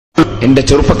എന്റെ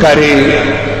ചെറുപ്പക്കാരെ,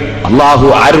 അള്ളാഹു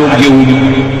ആരോഗ്യവും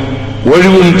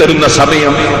ഒഴിവും തരുന്ന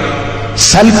സമയം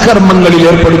സൽക്കർമ്മങ്ങളിൽ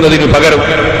ഏർപ്പെടുന്നതിന് പകരം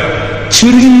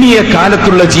ചുരുങ്ങിയ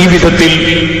കാലത്തുള്ള ജീവിതത്തിൽ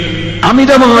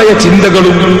അമിതമായ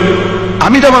ചിന്തകളും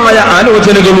അമിതമായ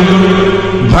ആലോചനകളും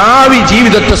ഭാവി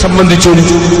ജീവിതത്തെ സംബന്ധിച്ചും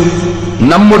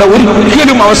നമ്മുടെ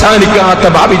ഒരിക്കലും അവസാനിക്കാത്ത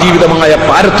ഭാവി ജീവിതമായ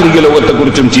പാരത്രിക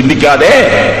ലോകത്തെക്കുറിച്ചും ചിന്തിക്കാതെ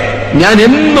ഞാൻ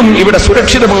എന്നും ഇവിടെ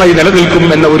സുരക്ഷിതമായി നിലനിൽക്കും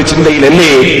എന്ന ഒരു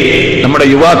ചിന്തയിലല്ലേ നമ്മുടെ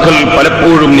യുവാക്കൾ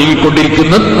പലപ്പോഴും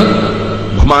നീങ്ങിക്കൊണ്ടിരിക്കുന്നത്.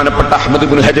 ബഹുമാനപ്പെട്ട അഹ്മദ്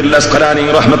ഇബ്നു ഹജർ അൽ അസ്ഖലാനി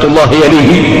റഹ്മത്തുള്ളാഹി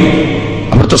അലൈഹി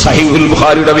അവിടുത്തെ സഹീഹുൽ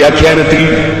ബുഖാരിയുടെ വ്യാഖ്യാനത്തിൽ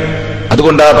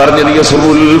അതുകൊണ്ടാ പറഞ്ഞത്,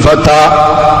 യസ്റുൽ ഫതാ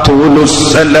തൂലുസ്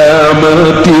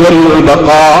സലാമതി വൽ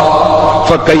ബഖാ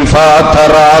ഫകൈഫ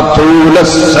തറാ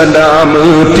തൂലസ്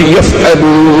സലാമതി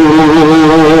യഫ്അലൂ.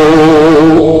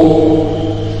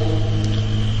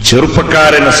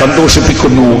 ചെറുപ്പക്കാരനെ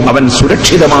സന്തോഷിപ്പിക്കുന്നു, അവൻ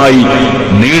സുരക്ഷിതമായി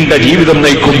നീണ്ട ജീവിതം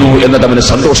നയിക്കുന്നു എന്നത് അവന്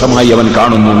സന്തോഷമായി അവൻ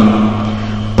കാണുന്നു.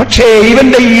 പക്ഷേ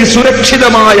ഇവന്റെ ഈ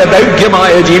സുരക്ഷിതമായ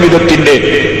ദൈർഘ്യമായ ജീവിതത്തിന്റെ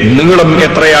നീളം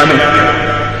എത്രയാണ്?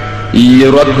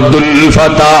 യറദ്ദുൽ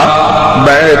ഫതാ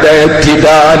ബഅദ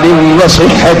ഇത്തിദാലിൻ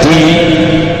വസിഹതി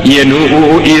യനൂ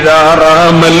ഇദാ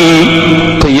റാമൽ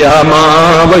ഖിയാമാ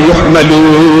വയുഹ്മലൂ.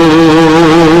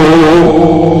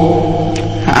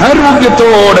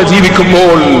 ആരോഗ്യത്തോടെ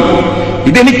ജീവിക്കുമ്പോൾ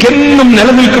ഇതെനിക്കെന്നും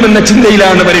നിലനിൽക്കുമെന്ന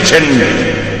ചിന്തയിലാണ് മനുഷ്യൻ.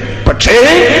 പക്ഷേ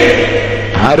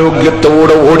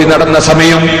ആരോഗ്യത്തോടെ ഓടി നടന്ന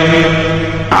സമയം,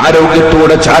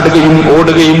 ആരോഗ്യത്തോടെ ചാടുകയും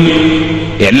ഓടുകയും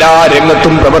എല്ലാ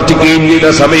രംഗത്തും പ്രവർത്തിക്കുകയും ചെയ്ത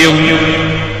സമയം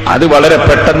അത് വളരെ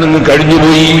പെട്ടെന്ന്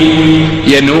കഴിഞ്ഞുപോയി.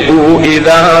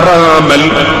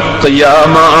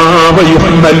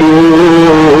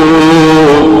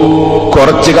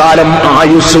 കുറച്ചു കാലം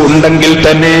ആയുസ് ഉണ്ടെങ്കിൽ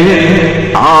തന്നെ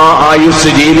ആ ആയുസ്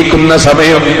ജീവിക്കുന്ന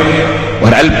സമയം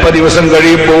ഒരൽപ്പ ദിവസം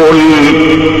കഴിയുമ്പോൾ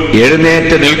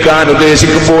എഴുന്നേറ്റ് നിൽക്കാൻ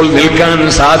ഉദ്ദേശിക്കുമ്പോൾ നിൽക്കാൻ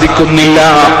സാധിക്കുന്നില്ല.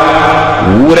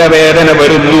 ഊരവേദന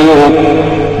വരുന്നു.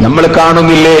 നമ്മൾ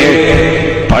കാണുന്നില്ലേ,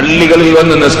 പള്ളികളിൽ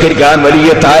വന്ന് നിസ്കരിക്കാൻ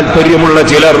വലിയ താല്പര്യമുള്ള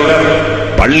ചിലർ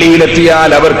പള്ളിയിലെത്തിയാൽ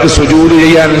അവർക്ക് സുജൂദ്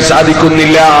ചെയ്യാൻ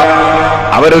സാധിക്കുന്നില്ല.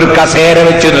 അവരൊരു കസേര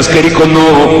വെച്ച് നിസ്കരിക്കുന്നു,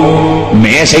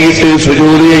 മേശയിട്ട്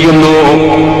സുജൂദ് ചെയ്യുന്നു.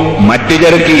 മറ്റു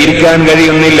ചിലർക്ക് ഇരിക്കാൻ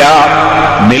കഴിയുന്നില്ല,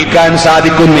 നിൽക്കാൻ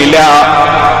സാധിക്കുന്നില്ല.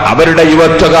 അവരുടെ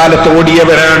യുവത്വകാലത്ത്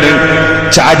ഓടിയവരാണ്,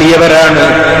 ചാടിയവരാണ്,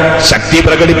 ശക്തി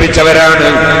പ്രകടിപ്പിച്ചവരാണ്.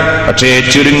 പക്ഷേ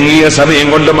ചുരുങ്ങിയ സമയം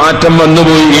കൊണ്ട് മാറ്റം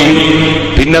വന്നുപോയി.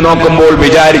 പിന്നെ നോക്കുമ്പോൾ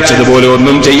വിചാരിച്ചതുപോലെ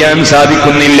ഒന്നും ചെയ്യാൻ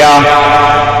സാധിക്കുന്നില്ല.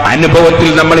 അനുഭവത്തിൽ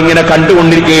നമ്മളിങ്ങനെ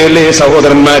കണ്ടുകൊണ്ടിരിക്കുകയല്ലേ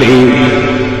സഹോദരന്മാരെ.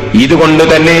 ഇതുകൊണ്ട്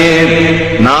തന്നെ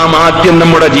നാം ആദ്യം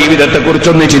നമ്മുടെ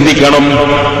ജീവിതത്തെക്കുറിച്ചൊന്ന് ചിന്തിക്കണം.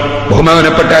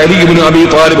 ബഹുമാനപ്പെട്ട അലി ഇബ്നു അബീ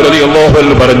ത്വാലിബ് റളിയല്ലാഹു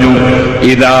അൻഹു പറഞ്ഞു,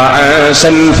 ഇദാ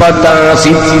ആശൽ ഫതാ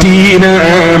 60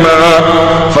 ആമാ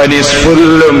ഫനിസ്ഫുൽ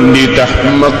ഉംരി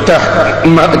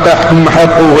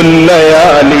തഹ്മഖുൽ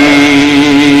ലയാലി.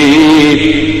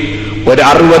 ഒരു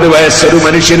 60 വയസ്സൊരു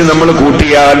മനുഷ്യന് നമ്മൾ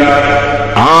കൂട്ടിയാൽ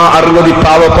ആ 60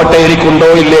 പാവപ്പെട്ട എനിക്കുണ്ടോ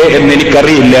ഇല്ലേ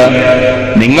എന്നെനിക്കറിയില്ല,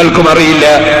 നിങ്ങൾക്കും അറിയില്ല.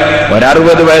 ഒരു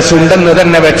 60 വയസ്സുണ്ടെന്ന്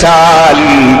തന്നെ വെച്ചാൽ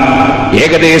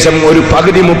ഏകദേശം ഒരു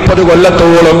പകുതി 30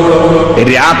 കൊല്ലത്തോളം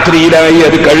രാത്രിയിലായി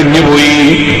അത് കഴിഞ്ഞുപോയി.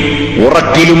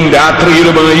 ഉറക്കിലും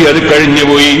രാത്രിയിലുമായി അത്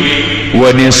കഴിഞ്ഞുപോയി.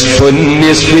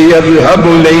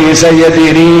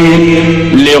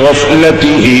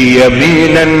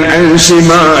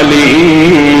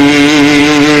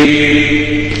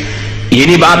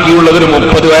 ഇനി ബാക്കിയുള്ളതൊരു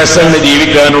 30 വയസ്സാണ്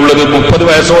ജീവിക്കാനുള്ളത്. 30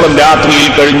 വയസ്സോളം രാത്രിയിൽ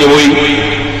കഴിഞ്ഞുപോയി.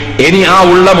 ഇനി ആ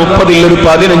ഉള്ള 30-ൽ ഒരു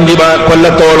 15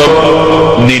 കൊല്ലത്തോളം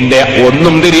നിന്റെ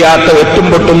ഒന്നും തിരിയാത്ത എട്ടും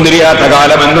പൊട്ടും തിരിയാത്ത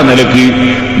കാലമെന്ന നിലയ്ക്ക്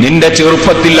നിന്റെ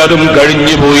ചെറുപ്പത്തിൽ അതും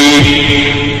കഴിഞ്ഞുപോയി.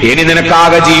 ഇനി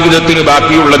നിനക്കാകെ ജീവിതത്തിന്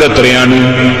ബാക്കിയുള്ളത് എത്രയാണ്?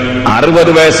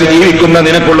 60 വയസ്സ് ജീവിക്കുന്ന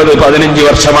നിനക്കുള്ളത് 15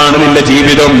 വർഷമാണ് നിന്റെ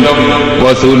ജീവിതം.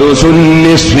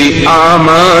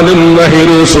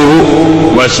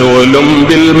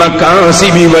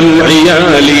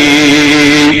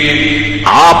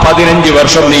 ആ 15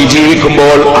 വർഷം നീ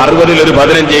ജീവിക്കുമ്പോൾ 60-ൽ ഒരു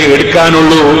 15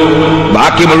 എടുക്കാനുള്ളൂ.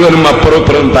 ബാക്കി മുഴുവനും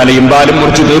അപ്പുറപ്പുറം തലയും പാലും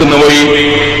മുറിച്ച് തീർന്നുപോയി.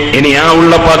 ഇനി ആ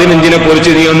ഉള്ള 15-നെ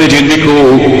കുറിച്ച് നീ ഒന്ന് ചിന്തിക്കൂ.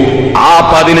 ആ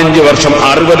 15 വർഷം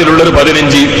 60-ലുള്ളൊരു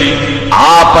 15,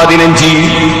 ആ 15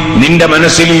 നിന്റെ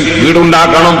മനസ്സിൽ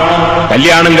വീടുണ്ടാക്കണം,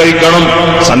 കല്യാണം കഴിക്കണം,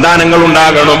 സന്താനങ്ങൾ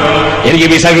ഉണ്ടാകണം, എനിക്ക്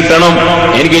വിസ കിട്ടണം,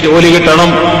 എനിക്ക് ജോലി കിട്ടണം,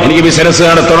 എനിക്ക് ബിസിനസ്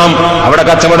നടത്തണം, അവിടെ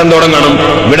കച്ചവടം തുടങ്ങണം,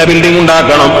 ഇവിടെ ബിൽഡിംഗ്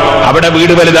ഉണ്ടാക്കണം, അവിടെ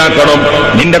വീട് വലുതാക്കണം.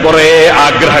 നിന്റെ കുറെ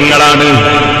ആഗ്രഹങ്ങളാണ്.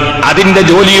 അതിന്റെ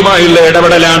ജോലിയുമായുള്ള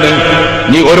ഇടപെടലാണ്.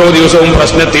 നീ ഓരോ ദിവസവും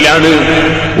പ്രശ്നത്തിലാണ്.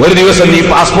 ഒരു ദിവസം നീ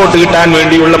പാസ്പോർട്ട് കിട്ടാൻ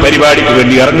വേണ്ടിയുള്ള പരിപാടിക്ക്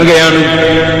വേണ്ടി ഇറങ്ങുകയാണ്,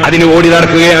 അതിന് ഓടി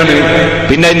നടക്കുകയാണ്.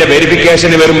 പിന്നെ അതിന്റെ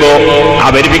വെരിഫിക്കേഷന് വരുമ്പോ ആ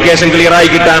വെരിഫിക്കേഷൻ ക്ലിയറായി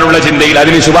കിട്ടാനുള്ള ചിന്തയിൽ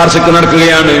അതിന് ശുപാർശക്ക്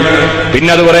നടക്കുകയാണ്. പിന്നെ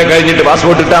അത് കുറെ കഴിഞ്ഞിട്ട്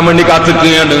പാസ്പോർട്ട് കിട്ടാൻ വേണ്ടി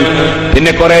കാത്തിക്കുകയാണ്.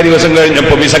 പിന്നെ കുറെ ദിവസം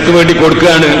കഴിഞ്ഞപ്പോ വിസക്ക് വേണ്ടി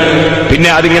കൊടുക്കുകയാണ്. പിന്നെ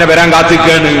അതിങ്ങനെ വരാൻ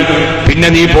കാത്തിക്കുകയാണ്. പിന്നെ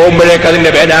നീ പോകുമ്പോഴേക്ക്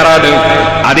അതിന്റെ ബേജാറാണ്,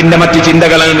 അതിന്റെ മറ്റ്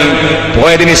ചിന്തകളാണ്.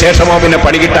 പോയതിന് ശേഷമോ പിന്നെ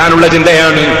പണി കിട്ടാനുള്ള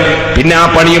ചിന്തയാണ്. പിന്നെ ആ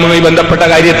പണിയുമായി ബന്ധപ്പെട്ട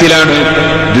കാര്യത്തിലാണ്.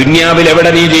 ദുന്യാവിൽ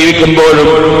എവിടെ നീ ജീവിക്കുമ്പോഴും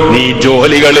നീ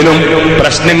ജോലികളിലും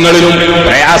പ്രശ്നങ്ങളിലും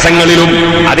പ്രയാസങ്ങളിലും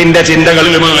അതിന്റെ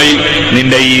ചിന്തകളിലുമായി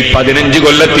നിന്റെ ഈ 15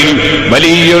 കൊല്ലത്തിൽ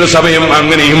വലിയൊരു സമയം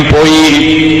അങ്ങനെയും പോയി.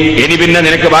 ഇനി പിന്നെ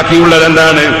നിനക്ക് ബാക്കിയുള്ളത്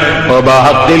എന്താണ്?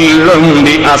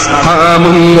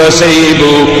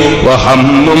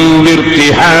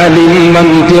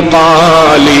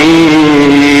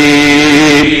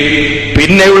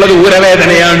 പിന്നെയുള്ളത്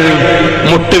ഊരവേദനയാണ്,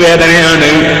 മുട്ടുവേദനയാണ്,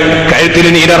 കഴുത്തിന്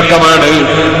നീരിറക്കമാണ്,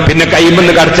 പിന്നെ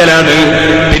കൈമെന്ന് കടച്ചലാണ്,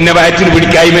 പിന്നെ വയറ്റിന്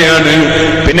പിടിക്കായ്മയാണ്,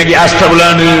 പിന്നെ ഗ്യാസ്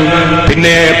ട്രബിളാണ്,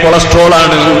 പിന്നെ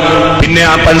കൊളസ്ട്രോളാണ്, പിന്നെ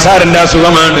ആ പഞ്ചസാരന്റെ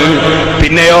അസുഖമാണ്,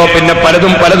 പിന്നെ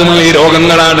പലതുമായി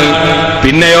രോഗങ്ങളാണ്.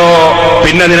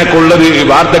 പിന്നെ നിനക്കുള്ളത്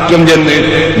വാർദ്ധക്യം ചെന്ന്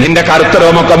നിന്റെ കറുത്ത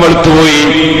രോമൊക്കെ വെളുത്തുപോയി.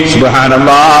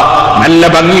 സുബ്ഹാനല്ലാഹ്, നല്ല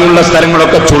ഭംഗിയുള്ള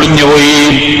സ്ഥലങ്ങളൊക്കെ ചുളിഞ്ഞുപോയി.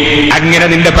 അങ്ങനെ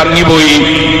നിന്റെ ഭംഗി പോയി,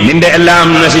 നിന്റെ എല്ലാം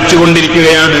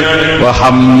നശിച്ചുകൊണ്ടിരിക്കുകയാണ്.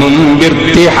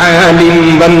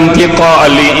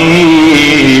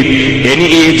 ഇനി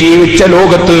ഈ ജീവിച്ച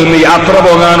ലോകത്ത് നിന്ന് യാത്ര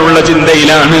പോകാനുള്ള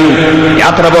ചിന്തയിലാണ്.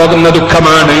 യാത്ര പോകുന്ന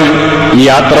ദുഃഖമാണ്. ഈ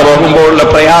യാത്ര പോകുമ്പോഴുള്ള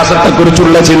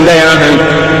പ്രയാസത്തെക്കുറിച്ചുള്ള ചിന്തയാണ്.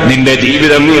 നിന്റെ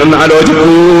ജീവിതം നീ ഒന്ന്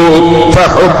ആലോചിക്കൂ.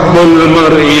 ഫഹുബ്ബുൽ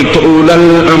മർഇ തൂലൽ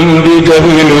അംരി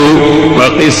ജഹ്ലു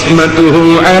വഖിസ്മതുഹു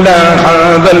അലാ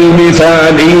ഹാദൽ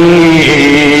മിസാലി.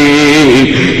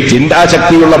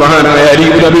 ചിന്താശക്തിയുള്ള മഹാനായ അലി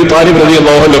ഇബ്നു അബീ ത്വാലിബ്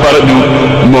റളിയല്ലാഹു അൻഹു പറഞ്ഞു,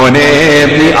 മോനെ,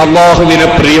 നീ അല്ലാഹുവിനെ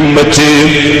പ്രിയം വെച്ച്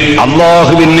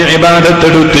അല്ലാഹുവിന്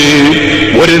ഇബാദത്തെടുത്ത്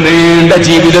ഒരു നീണ്ട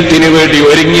ജീവിതത്തിന് വേണ്ടി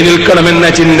ഒരുങ്ങി നിൽക്കണമെന്ന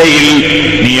ചിന്തയിൽ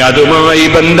നീ അതുമായി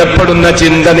ബന്ധപ്പെടുന്ന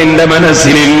ചിന്ത നിന്റെ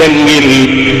മനസ്സിലില്ലെങ്കിൽ,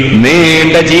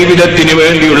 നീണ്ട ജീവിതത്തിന്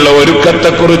വേണ്ടിയുള്ള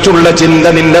ഒരുക്കത്തെക്കുറിച്ചുള്ള ചിന്ത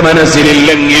നിന്റെ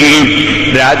മനസ്സിലില്ലെങ്കിൽ,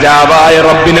 രാജാവായ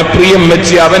റബ്ബിനെ പ്രിയം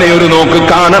വെച്ച് അവനെ ഒരു നോക്ക്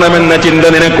കാണണമെന്ന ചിന്ത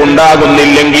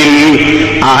നിനക്കുണ്ടാകുന്നില്ലെങ്കിൽ,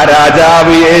 ആ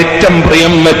രാജാവ് ഏറ്റവും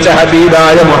പ്രിയം വെച്ച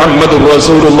ഹബീബായ മുഹമ്മദ്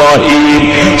റസൂലുള്ളാഹി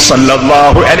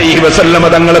സ്വല്ലല്ലാഹു അലൈഹി വസല്ലമ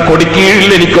തങ്ങളെ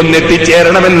കൊടിക്കീഴിൽ എനിക്കൊന്ന്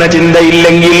എത്തിച്ചേരണമെന്ന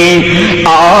ചിന്തയില്ലെങ്കിൽ,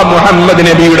 ആ മുഹമ്മദ്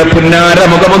നബിയുടെ പുന്നാര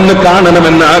മുഖമൊന്ന്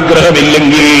കാണണമെന്ന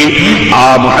ആഗ്രഹമില്ലെങ്കിൽ, ആ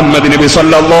മുഹമ്മദ് നബി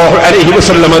സ്വല്ലല്ലാഹു അലൈഹി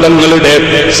വസല്ലമ തങ്ങളുടെ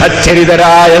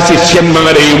സച്ചരിതരായ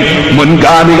ശിഷ്യന്മാരെയും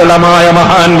മുൻഗാമികളമായ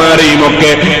മഹാന്മാരെയും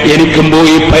ഒക്കെ എനിക്കും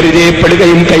പോയി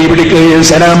പരിചയപ്പെടുകയും കൈപിടിക്കുകയും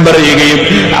സലാം പറയുകയും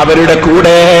അവരുടെ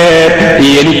കൂടെ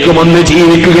എനിക്കും ഒന്ന്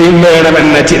ജീവിക്കുകയും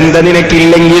വേണമെന്ന ചിന്ത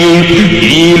നിനക്കില്ലെങ്കിൽ,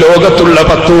 ഈ ലോകത്തുള്ള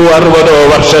 10-60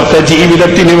 വർഷത്തെ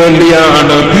ജീവിതത്തിന്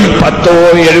വേണ്ടിയാണ്,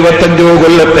 10-75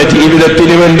 കൊല്ലത്തെ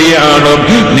ജീവിതത്തിന് വേണ്ടിയാണ്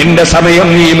നിന്റെ സമയം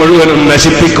നീ മുഴുവനും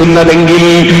നശിപ്പിക്കുന്നതെങ്കിൽ,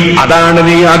 അതാണ്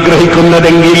നീ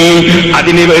ആഗ്രഹിക്കുന്നതെങ്കിൽ,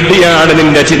 അതിനു വേണ്ടിയാണ്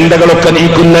നിന്റെ ചിന്തകളൊക്കെ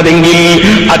നീക്കുന്നതെങ്കിൽ,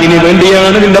 അതിനു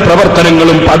വേണ്ടിയാണ് നിന്റെ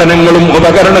പ്രവർത്തനങ്ങളും പഠനങ്ങളും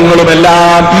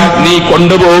ഉപകരണങ്ങളുമെല്ലാം നീ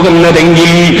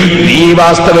കൊണ്ടുപോകുന്നതെങ്കിൽ, നീ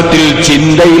വാസ്തവത്തിൽ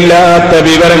ചിന്തയില്ലാത്ത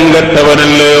വിവരം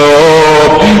കെട്ടവനല്ലയോ.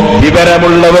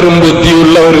 വിവരമുള്ളവരും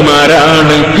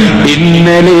ബുദ്ധിയുള്ളവരുമാരാണ്.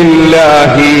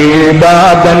 ഇന്നലില്ലാഹി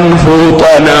ഇബാദൻ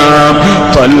ഫൂതനാ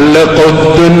തല്ലഖു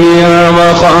ദുനിയാ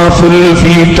വഖാഫുൽ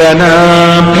ഫിതനാ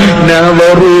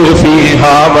നവറു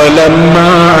ഫീഹാ വലമ്മാ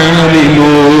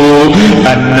അലിമു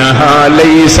അന്നഹാ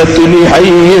ലൈസത്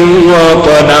ലിഹയ്യിൻ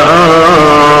വതനാ.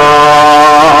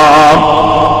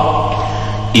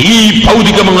 ഈ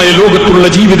ഭൗതികമായ ലോകത്തുള്ള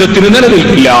ജീവിതത്തിന്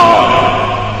നിലനിൽപ്പില്ല.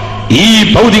 ഈ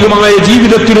ഭൗതികമായ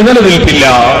ജീവിതത്തിന് നിലനിൽപ്പില്ല.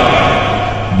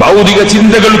 ഭൗതിക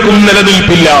ചിന്തകൾക്കും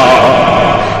നിലനിൽപ്പില്ല.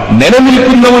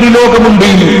 നിലനിൽക്കുന്ന ഒരു ലോകമുണ്ട്,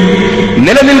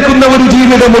 നിലനിൽക്കുന്ന ഒരു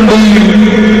ജീവിതമുണ്ട്.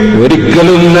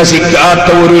 ഒരിക്കലും നശിക്കാത്ത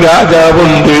ഒരു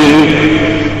രാജാവുണ്ട്,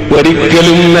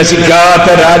 ഒരിക്കലും നശിക്കാത്ത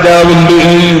രാജാവുണ്ട്.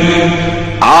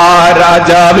 ആ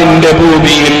രാജാവിന്റെ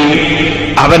ഭൂമിയിൽ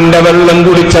അവന്റെ വെള്ളം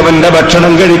കുടിച്ചവന്റെ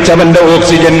ഭക്ഷണം കഴിച്ചവന്റെ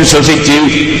ഓക്സിജൻ ശ്വസിച്ച്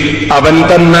അവൻ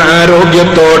തന്ന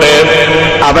ആരോഗ്യത്തോടെ,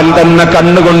 അവൻ തന്ന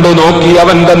കണ്ണുകൊണ്ട് നോക്കി,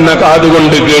 അവൻ തന്ന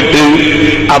കാതുകൊണ്ട് കേട്ട്,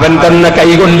 അവൻ തന്ന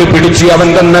കൈകൊണ്ട് പിടിച്ച്, അവൻ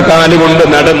തന്ന കാലുകൊണ്ട്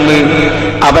നടന്ന്,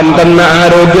 അവൻ തന്ന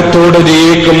ആരോഗ്യത്തോട്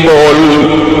ജീവിക്കുമ്പോൾ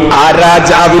ആ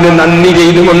രാജാവിന് നന്ദി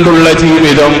ചെയ്തുകൊണ്ടുള്ള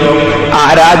ജീവിതം, ആ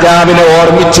രാജാവിനെ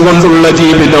ഓർമ്മിച്ചുകൊണ്ടുള്ള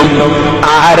ജീവിതം,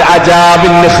 ആ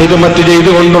രാജാവിന് ഖിദ്മത്ത്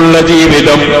ചെയ്തുകൊണ്ടുള്ള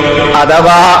ജീവിതം,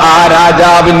 അഥവാ ആ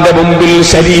രാജാവിന്റെ മുമ്പിൽ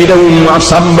ശരീരവും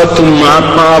സമ്പത്തും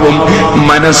ആത്മാവും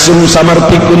മനസ്സും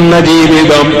സമർപ്പിക്കുന്ന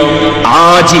ജീവിതം, ആ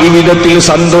ജീവിതത്തിൽ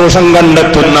സന്തോഷം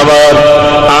കണ്ടെത്തുന്നവർ,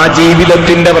 ആ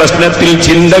ജീവിതത്തിന്റെ പ്രശ്നത്തിൽ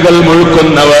ചിന്തകൾ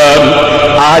മുഴുക്കുന്നവർ,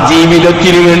 ആ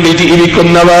ജീവിതത്തിനു വേണ്ടി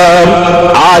ജീവിക്കുന്നവർ,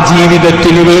 ആ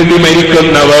ജീവിതത്തിനു വേണ്ടി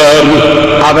മരിക്കുന്നവർ,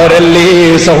 അവരല്ലേ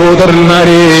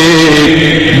സഹോദരന്മാരെ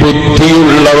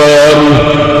ബുദ്ധിയുള്ളവർ.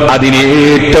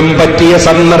 അതിനേറ്റം പറ്റിയ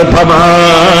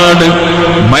സന്ദർഭമാണ്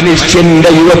മനുഷ്യന്റെ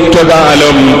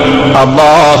യുവത്വകാലം.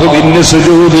 അല്ലാഹുവിന്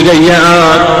സുജൂദ്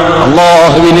ചെയ്യാൻ,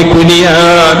 അല്ലാഹുവിന്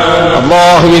കുനിയാൻ,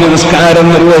 അല്ലാഹുവിന് നിസ്കാരം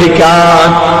നിർവഹിക്കാൻ,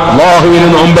 അല്ലാഹുവിന്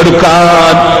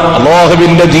നോമ്പെടുക്കാൻ,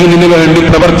 അല്ലാഹുവിന്റെ ദീനിനു വേണ്ടി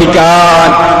പ്രവർത്തിക്കാൻ,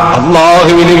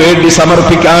 അല്ലാഹുവിന് വേണ്ടി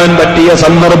സമർപ്പിക്കാൻ പറ്റിയ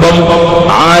സന്ദർഭം,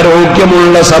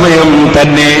 ആരോഗ്യമുള്ള സമയം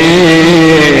തന്നെ.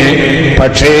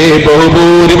 പക്ഷേ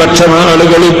ബഹുഭൂരിപക്ഷം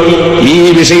ആളുകളും ഈ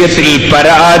വിഷയത്തിൽ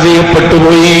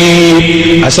പരാജയപ്പെട്ടുപോയി.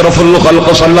 അഷ്റഫുൽ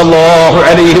ഖൽഖ് സല്ലല്ലാഹു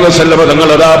അലൈഹി വസല്ലം തങ്ങൾ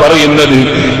അതാ പറയുന്നത്,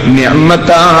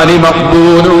 നിഅമതാനി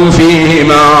മഖ്ബൂനുൻ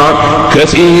ഫീഹിമാ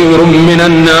കസീറുൻ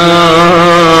മിനൻ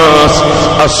നാസ്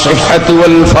അസ്സിഹ്ഹതു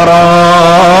വൽ ഫറാഗ്.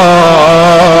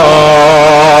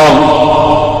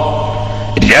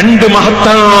 രണ്ട്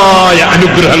മഹത്തായ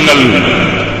അനുഗ്രഹങ്ങൾ.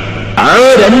 ആ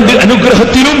രണ്ട്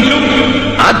അനുഗ്രഹത്തിലും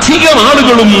അധികം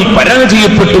ആളുകളും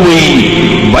പരാജയപ്പെട്ടുപോയി,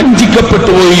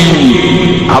 വഞ്ചിക്കപ്പെട്ടുപോയി.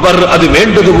 അവർ അത്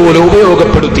വേണ്ടതുപോലെ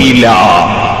ഉപയോഗപ്പെടുത്തിയില്ല.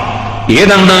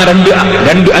 ഏതാണ്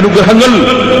രണ്ട് അനുഗ്രഹങ്ങൾ?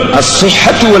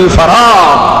 അസ്സിഹ്ഹതു വൽ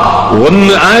ഫറാഗ്.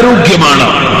 ഒന്ന് ആരോഗ്യമാണ്,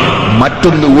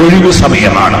 മറ്റൊന്ന് ഒഴിവു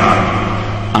സമയമാണ്.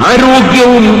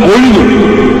 ആരോഗ്യവും ഒഴിവും,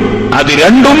 അത്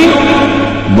രണ്ടും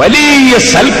വലിയ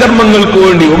സൽക്കർമ്മങ്ങൾക്ക്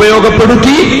വേണ്ടി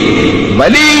ഉപയോഗപ്പെടുത്തി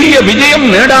വലിയ വിജയം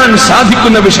നേടാൻ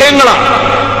സാധിക്കുന്ന വിഷയങ്ങളാണ്.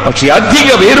 പക്ഷെ അധിക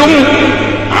പേരും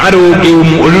ആരോഗ്യവും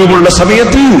ഒഴിവുമുള്ള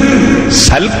സമയത്ത്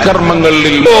സൽക്കർമ്മങ്ങളിൽ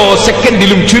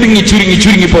സെക്കൻഡിലും ചുരുങ്ങി ചുരുങ്ങി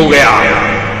ചുരുങ്ങി പോവുകയാണ്.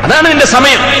 അതാണ് നിന്റെ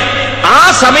സമയം. ആ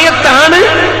സമയത്താണ്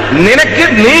നിനക്ക്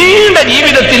നീണ്ട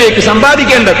ജീവിതത്തിലേക്ക്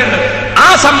സമ്പാദിക്കേണ്ടത്. ആ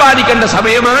സമ്പാദിക്കേണ്ട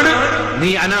സമയമാണ്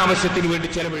നീ അനാവശ്യത്തിന് വേണ്ടി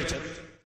ചെലവഴിച്ചത്.